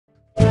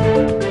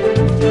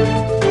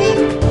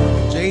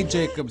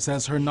Today, Jacob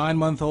says her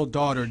 9-month-old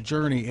daughter,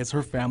 Journey, is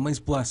her family's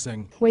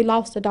blessing. We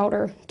lost a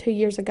daughter 2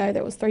 years ago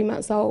that was 3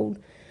 months old.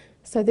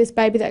 So this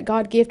baby that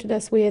God gifted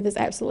us with is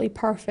absolutely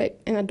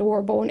perfect and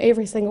adorable in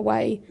every single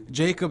way.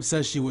 Jacob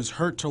says she was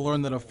hurt to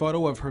learn that a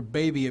photo of her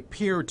baby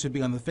appeared to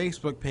be on the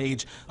Facebook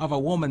page of a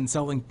woman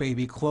selling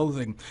baby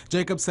clothing.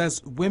 Jacob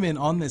says women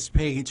on this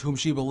page, whom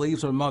she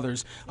believes are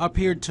mothers,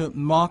 appeared to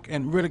mock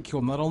and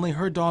ridicule not only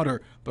her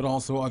daughter, but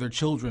also other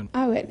children.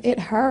 Oh, it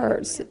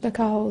hurts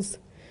because,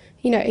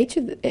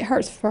 it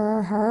hurts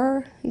for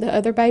her, the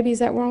other babies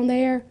that were on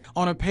there.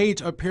 On a page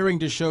appearing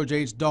to show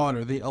Jade's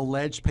daughter, the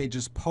alleged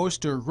page's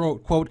poster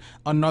wrote, quote,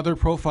 another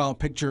profile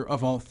picture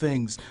of all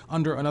things.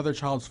 Under another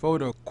child's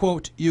photo,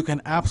 quote, you can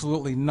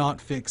absolutely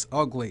not fix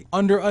ugly.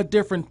 Under a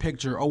different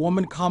picture, a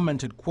woman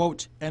commented,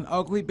 quote, an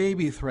ugly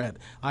baby thread.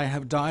 I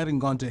have died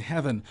and gone to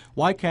heaven.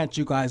 Why can't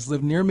you guys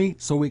live near me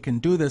so we can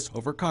do this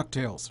over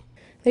cocktails?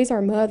 These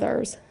are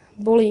mothers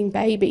bullying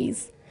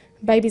babies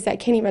that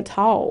can't even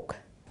talk.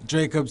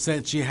 Jacob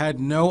said she had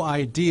no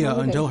idea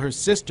until her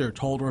sister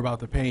told her about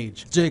the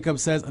page. Jacob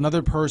says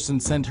another person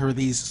sent her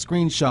these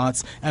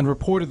screenshots and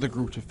reported the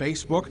group to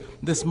Facebook.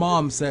 This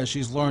mom says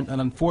she's learned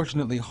an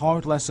unfortunately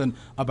hard lesson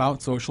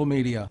about social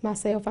media.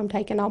 Myself, I'm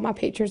taking all my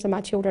pictures of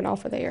my children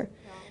off of there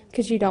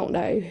because you don't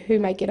know who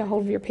may get a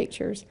hold of your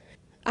pictures.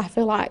 I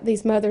feel like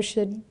these mothers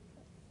should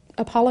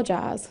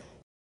apologize.